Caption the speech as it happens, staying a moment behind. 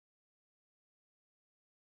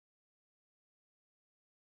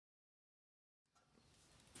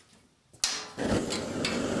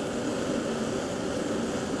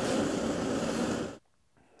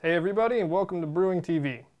Hey everybody, and welcome to Brewing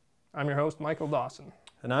TV. I'm your host, Michael Dawson.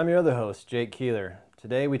 And I'm your other host, Jake Keeler.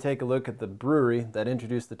 Today we take a look at the brewery that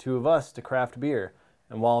introduced the two of us to craft beer.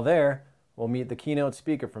 And while there, we'll meet the keynote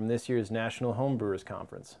speaker from this year's National Homebrewers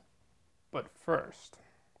Conference. But first,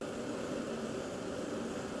 a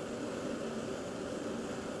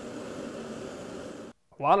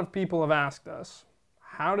lot of people have asked us,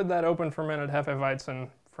 how did that open fermented Hefeweizen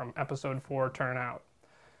from episode 4 turn out?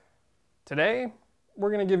 Today, we're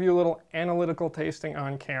going to give you a little analytical tasting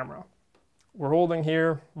on camera. We're holding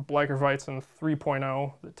here Weizen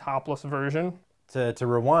 3.0, the topless version. To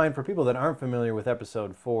rewind, for people that aren't familiar with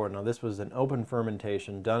episode 4, now this was an open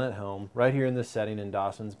fermentation done at home, right here in this setting in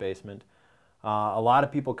Dawson's basement. A lot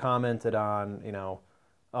of people commented on,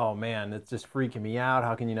 oh man, it's just freaking me out.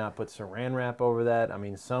 How can you not put saran wrap over that? I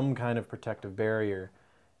mean, some kind of protective barrier.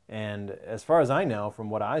 And as far as I know, from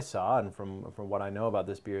what I saw and from what I know about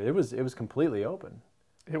this beer, it was completely open.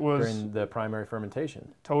 It was during the primary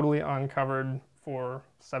fermentation. Totally uncovered for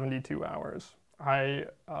 72 hours. I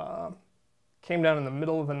came down in the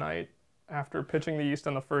middle of the night after pitching the yeast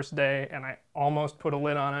on the first day, and I almost put a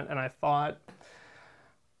lid on it, and I thought,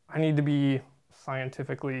 I need to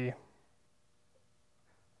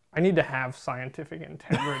have scientific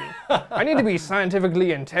integrity. I need to be scientifically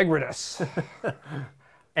integritous.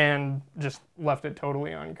 And just left it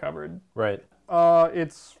totally uncovered. Right.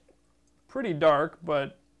 It's pretty dark,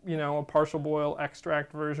 but a partial boil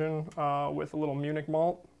extract version with a little Munich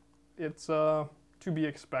malt. It's to be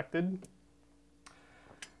expected.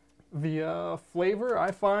 The flavor,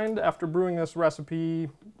 I find, after brewing this recipe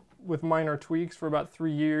with minor tweaks for about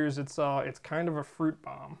 3 years, it's kind of a fruit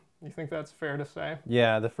bomb. You think that's fair to say?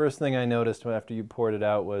 Yeah, the first thing I noticed after you poured it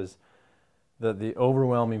out was the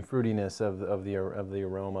overwhelming fruitiness of the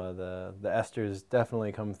aroma. The esters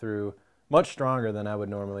definitely come through much stronger than I would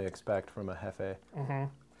normally expect from a Hefe. Mm-hmm.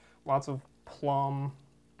 Lots of plum,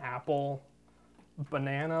 apple,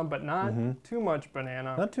 banana, but not too much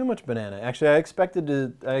banana. Not too much banana. Actually, I expected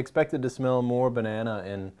to smell more banana,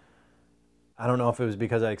 and I don't know if it was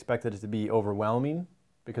because I expected it to be overwhelming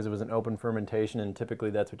because it was an open fermentation, and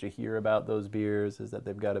typically that's what you hear about those beers, is that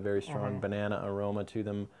they've got a very strong banana aroma to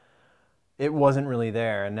them. It wasn't really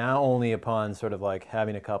there, and now only upon sort of like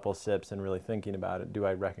having a couple sips and really thinking about it do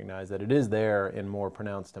I recognize that it is there in more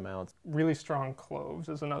pronounced amounts. Really strong cloves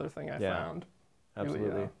is another thing I found. Absolutely.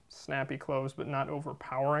 Really, snappy cloves, but not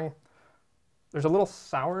overpowering. There's a little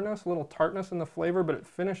sourness, a little tartness in the flavor, but it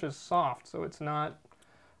finishes soft, so it's not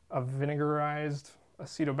a vinegarized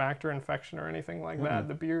acetobacter infection or anything like that.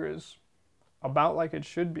 The beer is about like it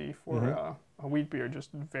should be for a wheat beer,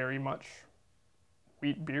 just very much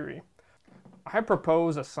wheat beery. I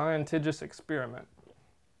propose a scientific experiment.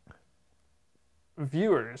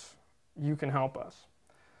 Viewers, you can help us.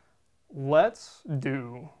 Let's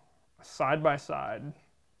do a side-by-side,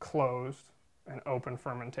 closed, and open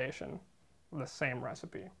fermentation with the same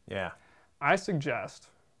recipe. Yeah. I suggest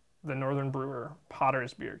the Northern Brewer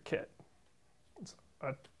Potter's Beer Kit. It's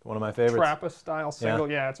one of my favorites. Trappist-style single.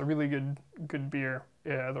 Yeah, it's a really good beer.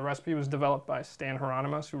 Yeah, the recipe was developed by Stan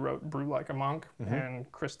Hieronymus, who wrote Brew Like a Monk,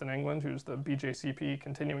 and Kristen England, who's the BJCP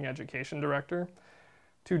Continuing Education Director.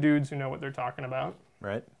 Two dudes who know what they're talking about.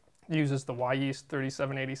 Right. Uses the Y yeast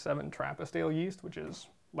 3787 Trappist ale yeast, which is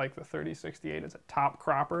like the 3068. It's a top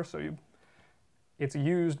cropper, so it's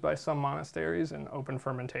used by some monasteries in open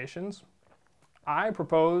fermentations. I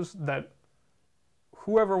propose that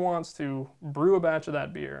whoever wants to brew a batch of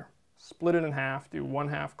that beer, split it in half, do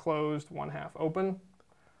 1/2 closed, 1/2 open.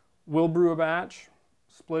 We'll brew a batch,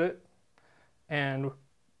 split it, and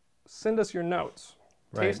send us your notes.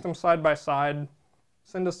 Right. Taste them side by side.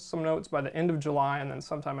 Send us some notes by the end of July, and then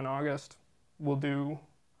sometime in August, we'll do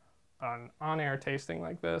an on-air tasting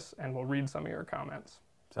like this, and we'll read some of your comments.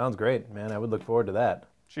 Sounds great, man. I would look forward to that.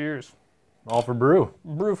 Cheers. All for brew.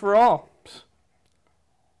 Brew for all.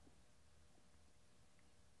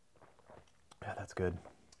 Yeah, that's good.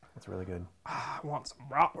 That's really good. I want some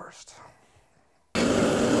bratwurst.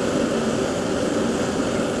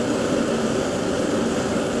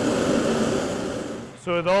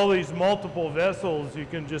 So with all these multiple vessels, you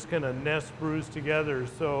can just kind of nest brews together.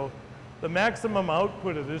 So the maximum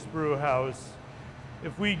output of this brew house,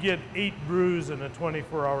 if we get 8 brews in a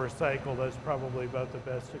 24-hour cycle, that's probably about the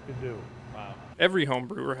best it could do. Wow. Every home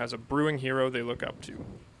brewer has a brewing hero they look up to.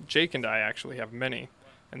 Jake and I actually have many,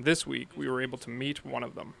 and this week we were able to meet one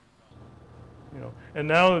of them. And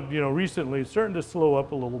now, recently it's starting to slow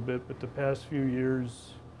up a little bit, but the past few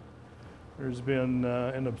years there's been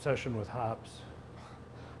an obsession with hops.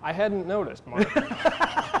 I hadn't noticed, Mark.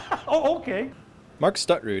 Oh, okay. Mark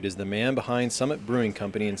Stutrud is the man behind Summit Brewing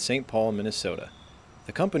Company in St. Paul, Minnesota.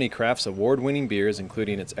 The company crafts award-winning beers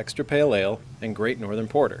including its Extra Pale Ale and Great Northern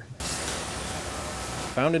Porter.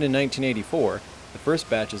 Founded in 1984, the first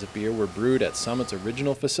batches of beer were brewed at Summit's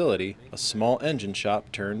original facility, a small engine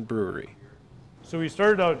shop turned brewery. So we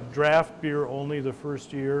started out draft beer only the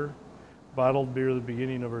first year, bottled beer the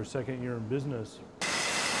beginning of our second year in business.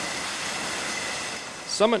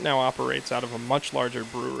 Summit now operates out of a much larger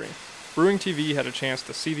brewery. Brewing TV had a chance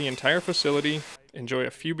to see the entire facility, enjoy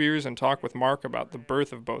a few beers, and talk with Mark about the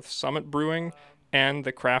birth of both Summit Brewing and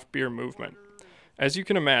the craft beer movement. As you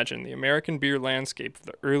can imagine, the American beer landscape of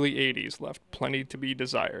the early 80s left plenty to be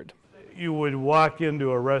desired. You would walk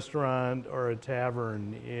into a restaurant or a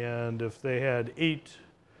tavern, and if they had 8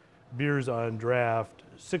 beers on draft,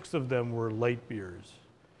 6 of them were light beers.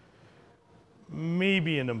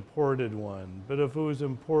 Maybe an imported one, but if it was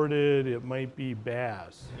imported, it might be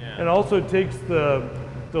Bass. Yeah. It also takes the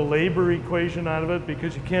labor equation out of it,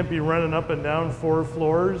 because you can't be running up and down 4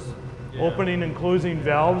 floors, yeah, opening and closing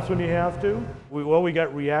valves when you have to. We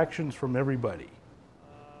got reactions from everybody.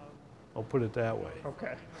 I'll put it that way.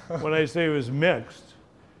 Okay. When I say it was mixed,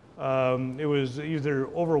 it was either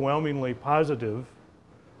overwhelmingly positive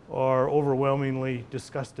or overwhelmingly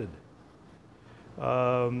disgusted.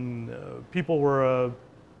 People were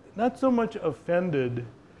not so much offended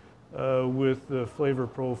with the flavor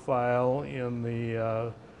profile and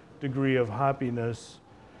the degree of hoppiness,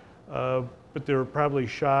 but they were probably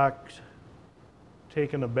shocked,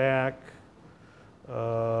 taken aback.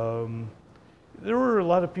 There were a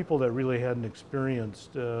lot of people that really hadn't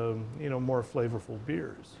experienced, more flavorful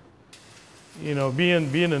beers.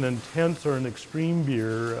 Being an intense or an extreme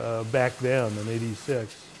beer back then in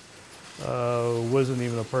 '86 wasn't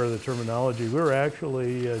even a part of the terminology. We were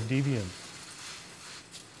actually deviant.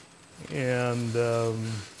 And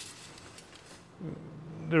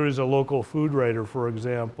there was a local food writer, for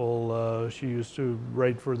example. She used to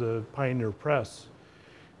write for the Pioneer Press,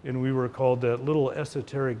 and we were called that little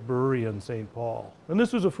esoteric brewery in St. Paul. And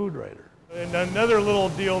this was a food writer. And another little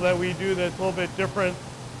deal that we do that's a little bit different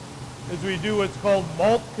is we do what's called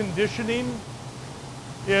malt conditioning.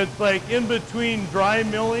 It's like in between dry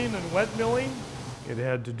milling and wet milling. It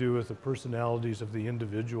had to do with the personalities of the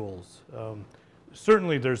individuals.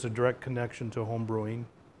 Certainly there's a direct connection to homebrewing.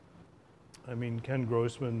 I mean, Ken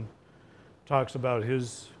Grossman talks about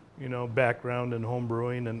his, background in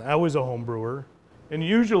homebrewing, and I was a homebrewer. And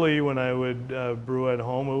usually when I would brew at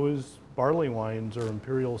home, it was barley wines or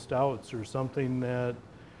imperial stouts or something that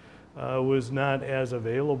was not as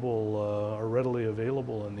available or readily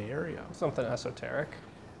available in the area. Something esoteric.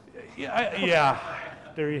 Yeah,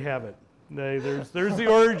 there you have it. There's the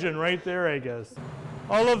origin right there, I guess.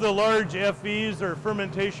 All of the large FVs or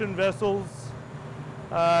fermentation vessels,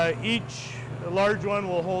 each large one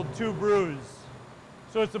will hold 2 brews.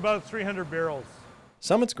 So it's about 300 barrels.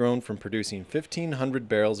 Summit's grown from producing 1,500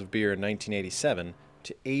 barrels of beer in 1987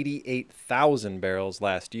 to 88,000 barrels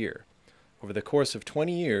last year. Over the course of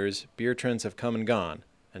 20 years, beer trends have come and gone,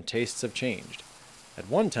 and tastes have changed. At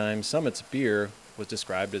one time, Summit's beer was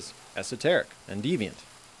described as esoteric and deviant.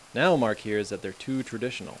 Now Mark hears that they're too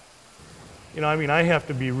traditional. I have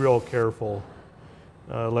to be real careful.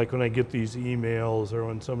 Like when I get these emails or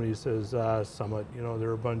when somebody says, Summit,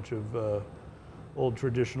 they're a bunch of old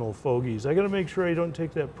traditional fogies. I got to make sure I don't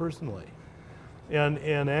take that personally.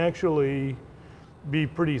 And actually be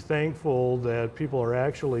pretty thankful that people are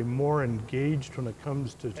actually more engaged when it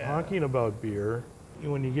comes to talking about beer.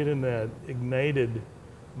 When you get in that ignited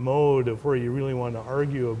mode of where you really want to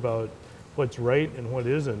argue about what's right and what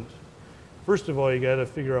isn't, first of all, you got to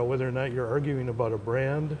figure out whether or not you're arguing about a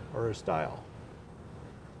brand or a style.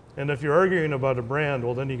 And if you're arguing about a brand,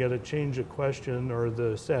 well, then you got to change the question or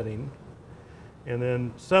the setting, and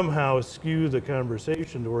then somehow skew the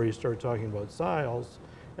conversation to where you start talking about styles.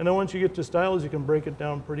 And then once you get to styles, you can break it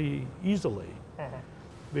down pretty easily.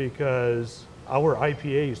 Because our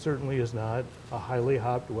IPA certainly is not a highly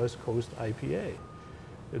hopped West Coast IPA.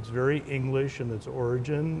 It's very English in its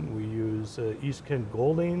origin. We use East Kent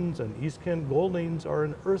Goldings, and East Kent Goldings are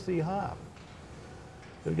an earthy hop.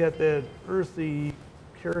 They've got that earthy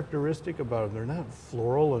characteristic about them. They're not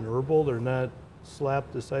floral and herbal. They're not slap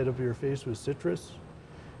the side of your face with citrus.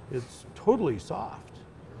 It's totally soft.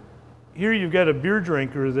 Here you've got a beer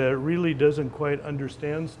drinker that really doesn't quite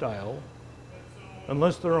understand style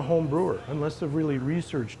unless they're a home brewer, unless they've really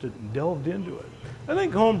researched it and delved into it. I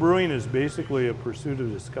think home brewing is basically a pursuit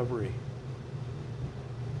of discovery.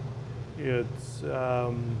 It's,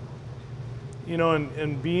 and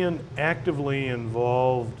being actively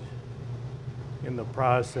involved in the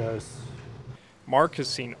process. Mark has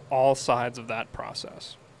seen all sides of that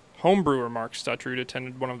process. Homebrewer Mark Stutrud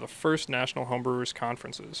attended one of the first National Homebrewers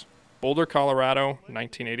Conferences, Boulder, Colorado,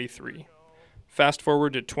 1983. Fast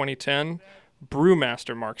forward to 2010,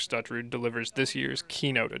 Brewmaster Mark Stutrud delivers this year's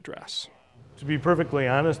keynote address. To be perfectly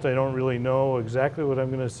honest, I don't really know exactly what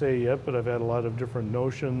I'm going to say yet, but I've had a lot of different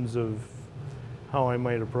notions of how I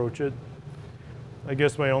might approach it. I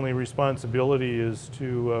guess my only responsibility is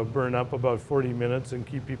to burn up about 40 minutes and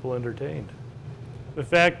keep people entertained. The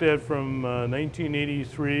fact that from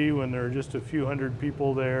 1983, when there were just a few hundred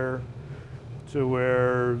people there, to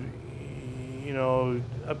where, you know,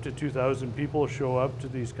 up to 2,000 people show up to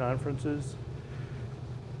these conferences,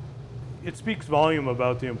 it speaks volume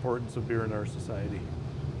about the importance of beer in our society.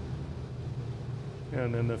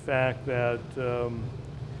 And then the fact that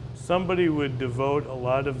somebody would devote a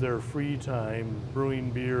lot of their free time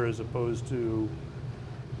brewing beer as opposed to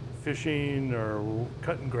fishing or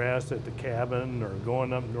cutting grass at the cabin or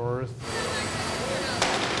going up north.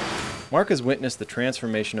 Mark has witnessed the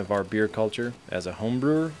transformation of our beer culture as a home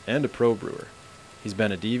brewer and a pro brewer. He's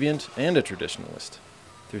been a deviant and a traditionalist.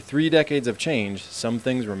 Through 3 decades of change, some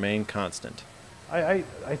things remain constant. I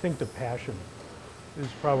think the passion has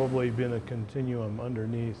probably been a continuum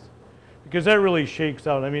underneath, because that really shakes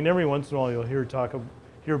out. I mean, every once in a while you'll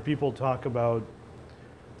hear people talk about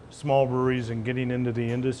small breweries and getting into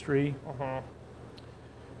the industry.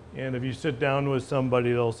 And if you sit down with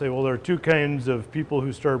somebody, they'll say, well, there are 2 kinds of people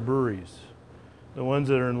who start breweries. The ones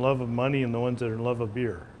that are in love of money and the ones that are in love of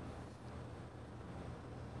beer.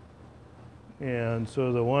 And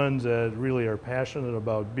so the ones that really are passionate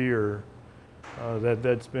about beer,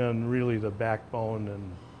 that's been really the backbone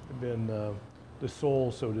and been the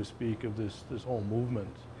soul, so to speak, of this whole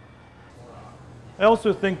movement. I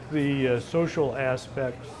also think the social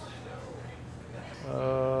aspects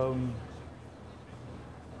of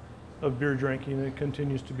beer drinking, it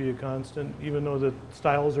continues to be a constant, even though the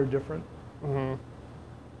styles are different. You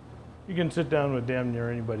can sit down with damn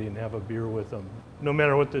near anybody and have a beer with them, no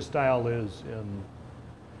matter what the style is,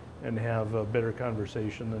 and have a better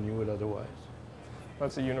conversation than you would otherwise.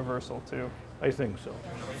 That's a universal too. I think so.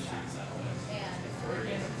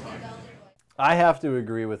 I have to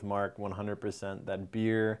agree with Mark 100% that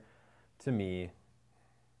beer, to me,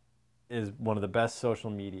 is one of the best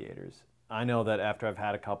social mediators. I know that after I've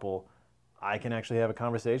had a couple, I can actually have a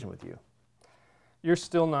conversation with you. You're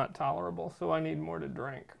still not tolerable, so I need more to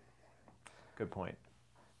drink. Good point.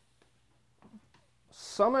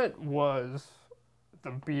 Summit was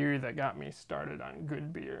the beer that got me started on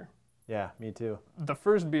good beer. Yeah, me too. The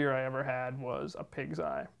first beer I ever had was a Pig's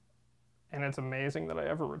Eye, and it's amazing that I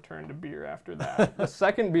ever returned to beer after that. The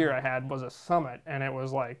second beer I had was a Summit, and it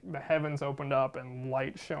was like the heavens opened up and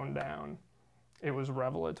light shone down. It was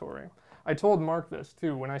revelatory. I told Mark this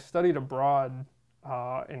too. When I studied abroad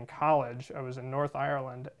in college, I was in North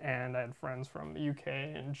Ireland, and I had friends from the UK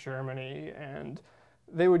and Germany, and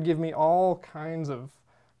they would give me all kinds of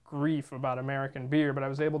grief about American beer, but I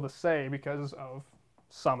was able to say, because of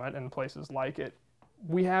Summit and places like it,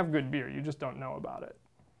 we have good beer, you just don't know about it.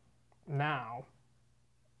 Now,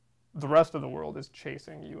 the rest of the world is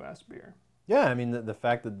chasing U.S. beer. Yeah, I mean, the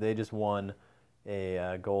fact that they just won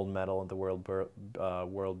a gold medal at the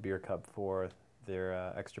World Beer Cup for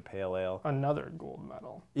their extra pale ale. Another gold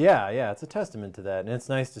medal. Yeah, it's a testament to that. And it's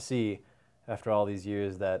nice to see, after all these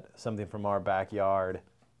years, that something from our backyard,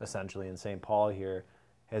 essentially in St. Paul here,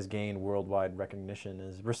 has gained worldwide recognition,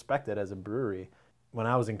 is respected as a brewery. When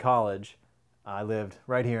I was in college, I lived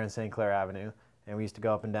right here in St. Clair Avenue, and we used to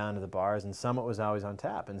go up and down to the bars, and Summit was always on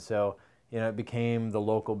tap. And so, you know, it became the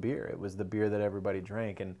local beer. It was the beer that everybody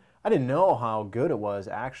drank. And I didn't know how good it was,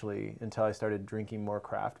 actually, until I started drinking more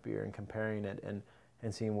craft beer and comparing it and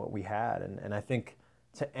seeing what we had. And I think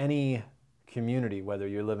to any community, whether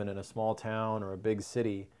you're living in a small town or a big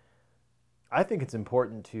city, I think it's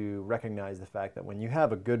important to recognize the fact that when you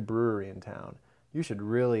have a good brewery in town, you should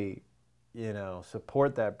really, you know,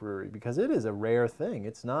 support that brewery, because it is a rare thing.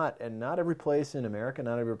 It's not, and not every place in America,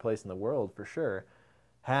 not every place in the world for sure,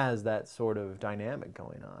 has that sort of dynamic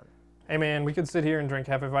going on. Hey man, we could sit here and drink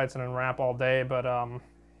Hefeweizen and rap all day, but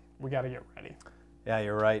we got to get ready. Yeah,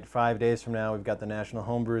 you're right. 5 days from now, we've got the National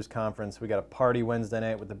Homebrewers Conference. We got a party Wednesday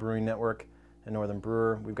night with the Brewing Network and Northern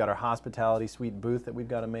Brewer. We've got our hospitality suite booth that we've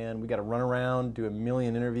got to man. We got to run around, do a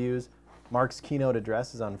million interviews. Mark's keynote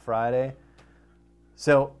address is on Friday.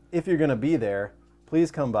 So if you're going to be there,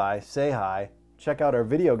 please come by, say hi, check out our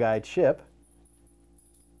video guy, Chip.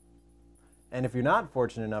 And if you're not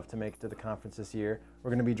fortunate enough to make it to the conference this year, we're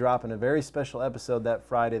going to be dropping a very special episode that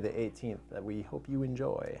Friday the 18th that we hope you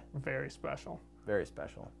enjoy. Very special. Very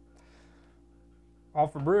special. All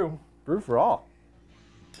for brew. Brew for all.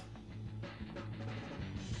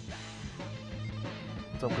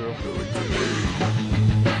 What's up, girl?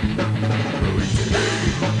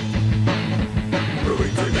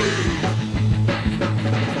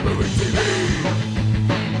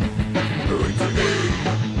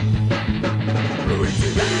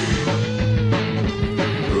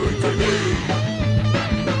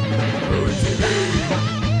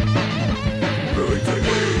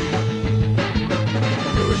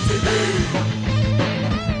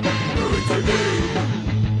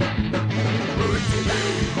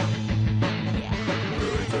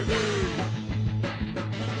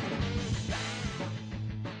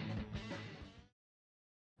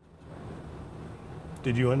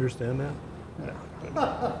 Did you understand that?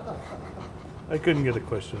 No. I couldn't get a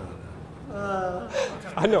question out of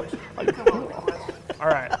that. I know. All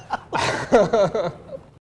right.